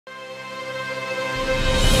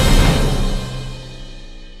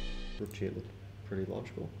rook g8 looked pretty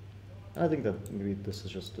logical. And I think that maybe this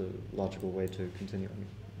is just a logical way to continue. I mean,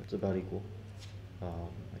 it's about equal.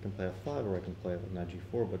 I can play f5 or I can play knight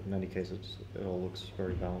g4, but in any case, it all looks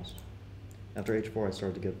very balanced. After h4, I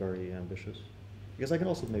started to get very ambitious. Because I can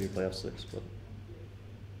also maybe play f6, but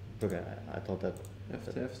okay, I thought that...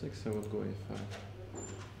 After f6, I would go e5.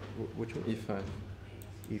 Which one? e5.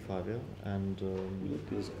 e5, yeah. And...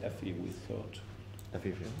 It is fe, we thought. fe,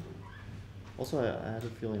 yeah. Also, I had a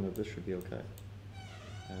feeling that this should be okay.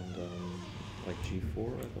 And like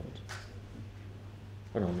g4, I thought.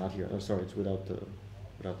 Oh no, not here. Oh, sorry, it's without the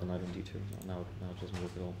knight on d2. Now it doesn't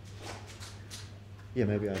work at all. Yeah,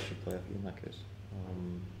 maybe I should play fe in that case.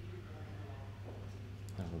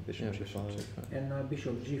 I don't know, bishop g5. And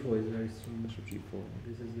bishop g4 is very strong. Bishop g4.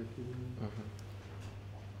 This is the key.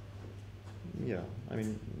 Yeah, I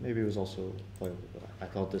mean, maybe it was also playable, but I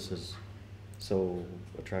thought this is so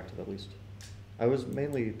attractive at least. I was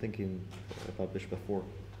mainly thinking about bishop f4,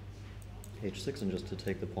 h6, and just to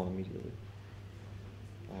take the pawn immediately.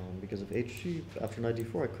 Because if hg, after knight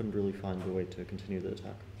d4, I couldn't really find a way to continue the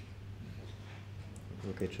attack.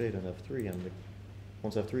 Rook h8 and f3, and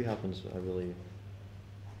once f3 happens, I really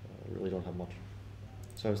don't have much.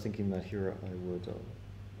 So I was thinking that here I would, so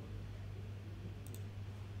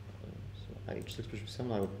h6, bishop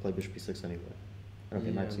c7, I would play bishop b6 anyway. And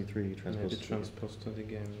okay, knight c3 transpose. Maybe transpose to the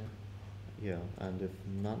game, yeah. Yeah, and if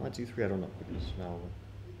not knight c3, I don't know, because now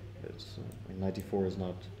it's, I mean, knight d4 is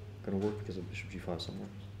not going to work because of bishop g5 somewhere.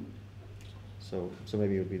 So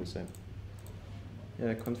maybe it would be the same.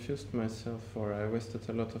 Yeah, I confused myself, or I wasted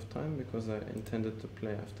a lot of time because I intended to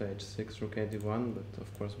play after h6, rook ad1, but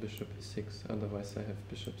of course bishop e6, otherwise I have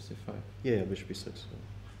bishop c5. Yeah, bishop e6.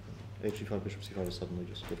 H5, bishop c5 is suddenly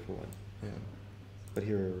just good for white. Yeah. But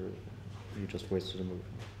here, you just wasted a move.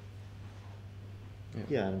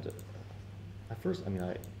 Yeah, and at first, I mean,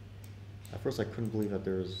 at first I couldn't believe that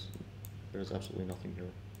there's absolutely nothing here.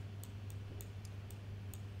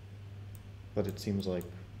 But it seems like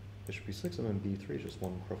bishop e6 and then b3 is just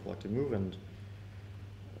one prophylactic move, and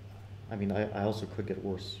I mean, I also could get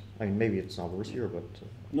worse. I mean, maybe it's not worse here, but...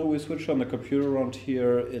 No, we switched on the computer around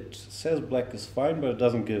here. It says black is fine, but it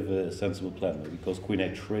doesn't give a sensible plan, because queen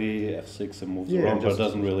h3, f6, and moves around, but it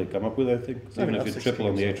doesn't really come up with anything. So even if you triple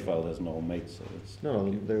on the h file, there's no mate, so it's...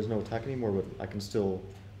 No, there's no attack anymore, but I can still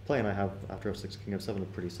play, and I have, after f6, king f7, a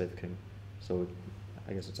pretty safe king. So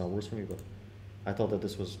I guess it's not worse for me, but I thought that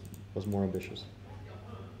this was more ambitious.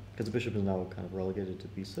 Because the bishop is now kind of relegated to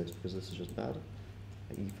b6, because this is just bad.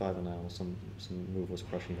 e5, and now some move was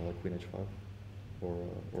crushing like queen h5,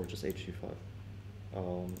 or just hg5.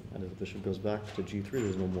 And if the bishop goes back to g3,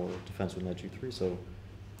 there's no more defense with knight g3, so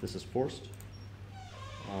this is forced.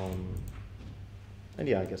 And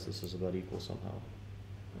yeah, I guess this is about equal somehow.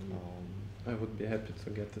 I would be happy to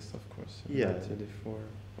get this, of course. Yeah. Knight d4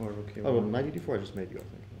 or rook e1. Oh, well, knight d4 I just made you, I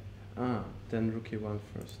think. Ah, then rook e1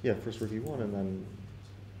 first. Yeah, first rook e1, and then...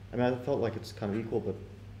 I mean, I felt like it's kind of equal, but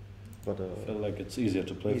I feel like it's easier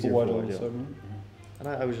to play easier for white for all of white, a sudden. And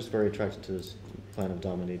I was just very attracted to this plan of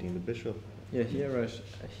dominating the bishop. Yeah, here I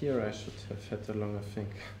should have had a longer think.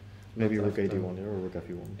 Maybe rook ad1 or rook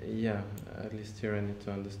fe1. Yeah, at least here I need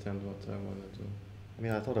to understand what I want to do. I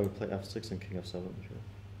mean, I thought I would play f6 and king f7 here.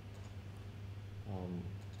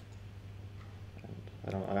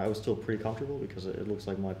 And I was still pretty comfortable because it looks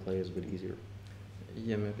like my play is a bit easier.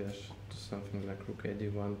 Yeah, maybe I should do something like rook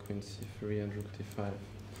ad1, queen c3, and rook d5.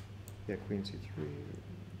 Yeah, queen c3.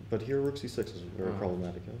 But here rook c6 is very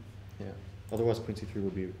problematic. Yeah. Otherwise, queen c3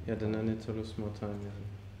 would be... Yeah, then I need to lose more time.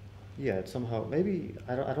 Yeah, it's somehow... Maybe...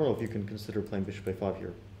 I don't know if you can consider playing bishop a5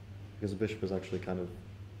 here. Because the bishop is actually kind of...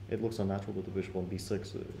 It looks unnatural with the bishop on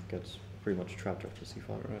b6. It gets pretty much trapped after c5.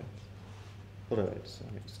 Right. But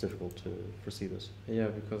it's difficult to foresee this. Yeah,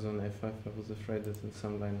 because on a5 I was afraid that in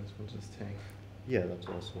some line it will just hang. Yeah, that's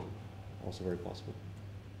also very possible.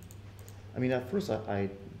 I mean, at first I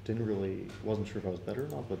wasn't sure if I was better or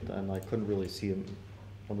not, but then I couldn't really see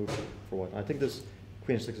a move for white. I think this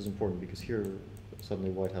queen h6 is important because here suddenly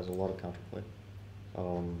white has a lot of counterplay.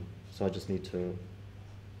 So I just need to,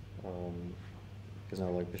 because now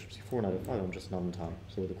like bishop c4, knight f5, I'm just not in time.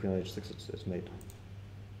 So with the queen on h6, it's made.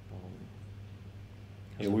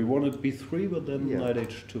 Yeah, we wanted b3, but then yeah. knight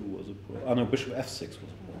h2 was a problem. Oh no, bishop f6 was a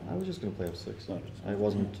problem. I was just going to play f6. No, I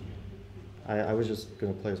wasn't. I was just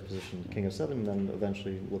going to play his position king f7, and then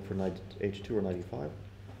eventually look for knight h2 or knight e5,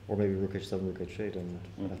 or maybe rook h7, rook h8, and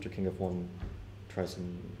after king f1, try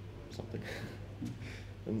something.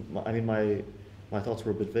 I mean, my thoughts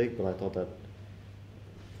were a bit vague, but I thought that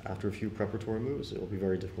after a few preparatory moves, it will be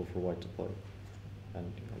very difficult for white to play.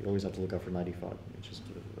 And you always have to look out for knight e5, which is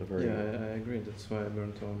a very... Yeah, I agree. That's why I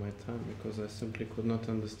burned all my time, because I simply could not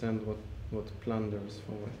understand what plan there is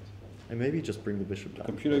for white. And maybe just bring the bishop The down.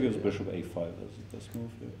 computer gives bishop a5 as the best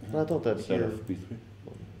move here. But I thought that Instead here... of b3.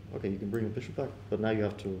 Okay, you can bring the bishop back, but now you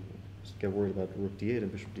have to get worried about rook d8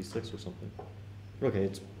 and bishop d6 or something. Okay,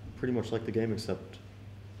 it's pretty much like the game except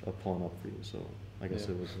a pawn up for you, so I guess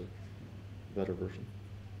it was a better version.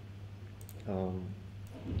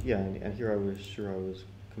 Yeah, and here I was sure I was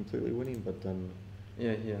completely winning, but then...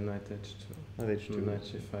 Yeah, here, knight h2. Knight h2. Knight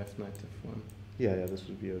g5, knight f1. Yeah, this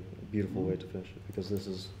would be a beautiful way to finish it, because this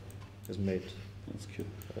is mate. That's cute.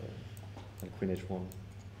 And queen h1.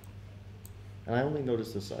 And I only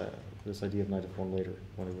noticed this this idea of knight f1 later,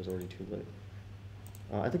 when it was already too late.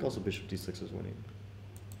 I think also bishop d6 is winning,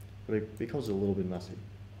 but it becomes a little bit messy.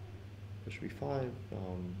 Bishop e5,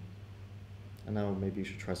 and now maybe you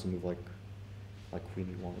should try some move like queen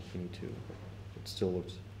e1 or queen e2. But it still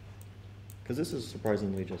looks, because this is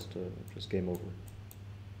surprisingly just game over,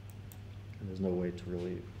 and there's no way to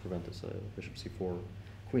really prevent this. Bishop c4,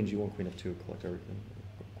 queen g1, queen f2, collect everything.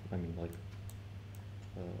 I mean, like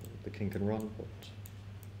the king can run, but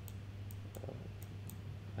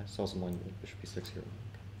I saw some line with bishop e6 here.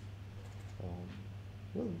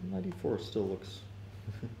 Well, knight e4 still looks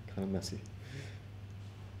kind of messy.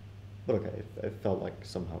 But okay, it felt like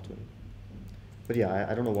somehow to me. But yeah,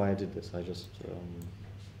 I don't know why I did this. I just,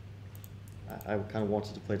 I kind of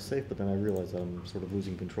wanted to play it safe, but then I realized that I'm sort of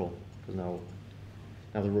losing control, because now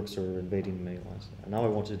the rooks are invading many lines. And now I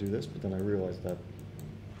wanted to do this, but then I realized that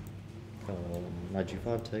knight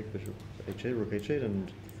g5 take, bishop h8, rook h8,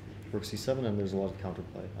 and rook c7, and there's a lot of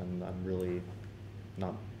counterplay, and I'm really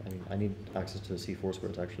not, I mean, I need access to the c4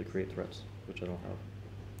 square to actually create threats, which I don't have.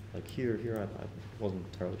 Like here, I wasn't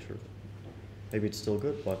entirely sure. Maybe it's still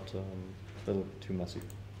good, but they look too messy.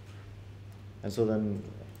 And so then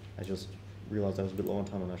I just realized I was a bit low on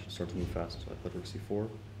time and I should start to move fast, so I played rook c4.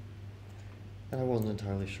 And I wasn't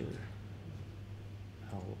entirely sure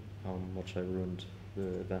how much I ruined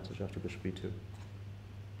the advantage after bishop e2.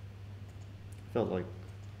 Felt like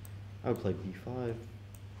I would play b5,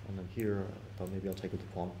 and then here I thought maybe I'll take with the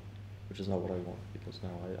pawn, which is not what I want, because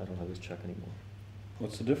now I don't have this check anymore.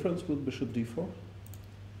 What's the difference with bishop d4?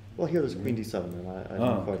 Well, here there's queen d7, and I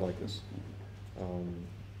don't quite like this.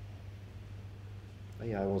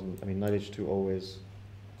 Yeah, I mean, knight h2 always.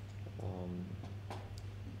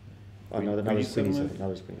 Oh, now there's queen e7. Now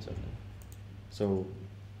there's queen e7. So,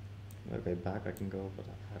 okay, back I can go, but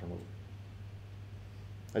I don't know.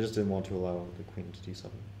 I just didn't want to allow the queen to d7.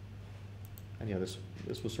 And yeah, this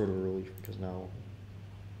was sort of a relief, because now,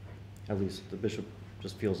 at least, the bishop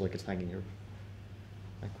just feels like it's hanging here.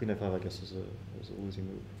 And queen f5, I guess, is a losing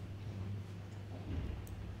move.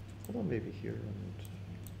 Hold on, maybe here,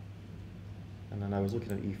 and then I was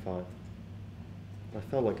looking at e5. I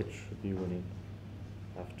felt like it should be winning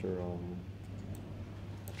after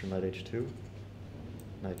knight h2,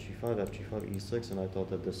 knight g5, f g5, e6, and I thought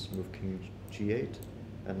that this move king g8,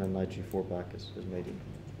 and then knight g4 back is mating.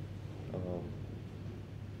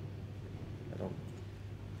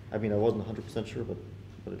 I mean, I wasn't 100% sure, but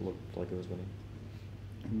it looked like it was winning.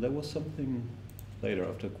 And there was something later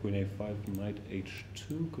after queen a5, knight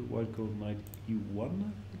h2. Could white go knight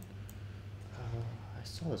e1? I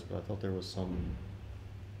saw this, but I thought there was some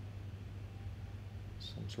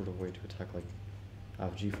sort of way to attack, like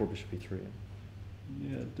g4, bishop e3.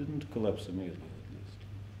 Yeah, it didn't collapse immediately, at least.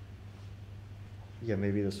 Yeah,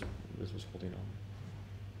 maybe this was holding on.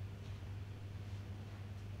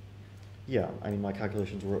 Yeah, I mean, my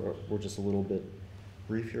calculations were just a little bit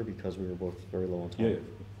brief here because we were both very low on time. Yeah.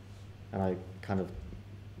 And I kind of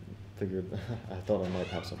figured, I thought I might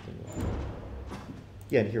have something.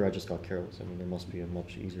 Yeah, and here I just got careless. I mean, there must be a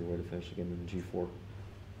much easier way to finish the game than g4.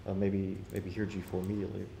 Maybe here g4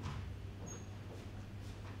 immediately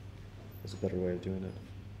is a better way of doing it.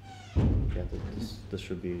 Yeah, this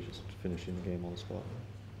should be just finishing the game on the spot.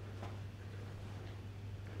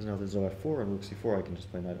 Because now there's f4 and rook c4, I can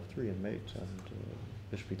just play knight f3 and mate, and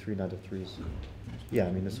bishop e3, knight f3 is... Yeah,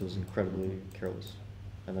 I mean, this was incredibly careless.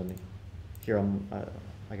 And then here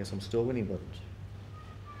I guess I'm still winning,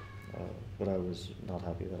 but I was not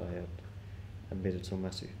happy that I had made it so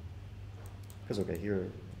messy. Because, okay, here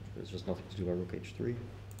there's just nothing to do by rook h3.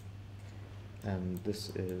 And this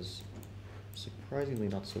is surprisingly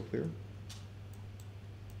not so clear.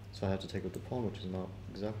 So I have to take with the pawn, which is not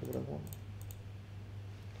exactly what I want.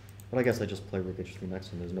 But I guess I just play rook h3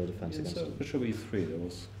 next, and there's no defense against it. Bishop e3, there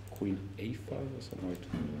was queen a5 or something, right?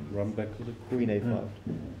 Run back with the queen a5.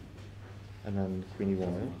 And then queen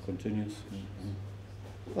e1. Continues.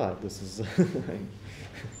 Well, this is...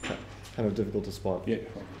 kind of difficult to spot Yeah.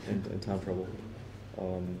 in time trouble.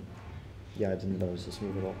 Yeah, I didn't notice this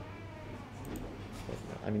move at all. But,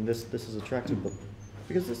 I mean, this is attractive, but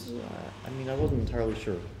because this is, I mean, I wasn't entirely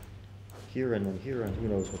sure. Here and then here, and who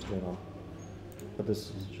knows what's going on. But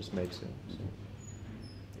this is just makes it. So.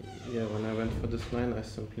 Yeah, when I went for this line, I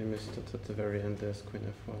simply missed it at the very end. There's Queen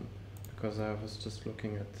F1 because I was just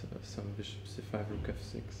looking at some Bishop C5, Rook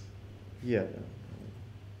F6. Yeah,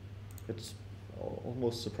 it's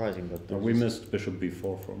almost surprising that We missed Bishop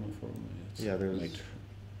B4 from yeah, there mate.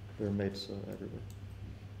 are mates everywhere.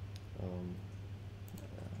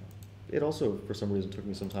 It also, for some reason, took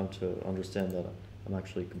me some time to understand that I'm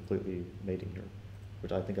actually completely mating here,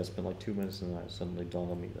 which I think I spent like 2 minutes, and then it suddenly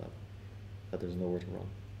dawned on me that there's nowhere to run.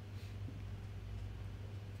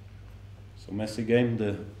 So messy game,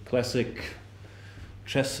 the classic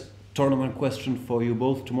chess tournament question for you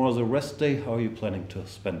both. Tomorrow's a rest day. How are you planning to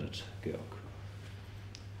spend it, Georg?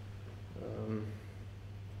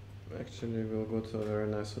 Actually, we'll go to a very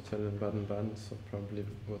nice hotel in Baden-Baden, so probably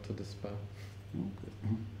go to the spa.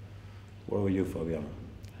 Okay. What about you, Fabiano?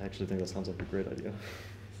 I actually think that sounds like a great idea.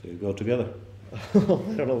 So you go together? I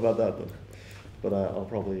don't know about that, but I'll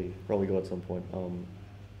probably go at some point.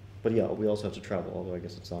 But yeah, we also have to travel, although I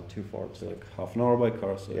guess it's not too far. It's like half an hour by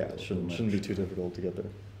car, so yeah, it shouldn't be too difficult to get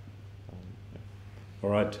there. All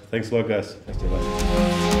right, thanks a lot, guys. Thanks a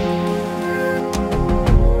lot.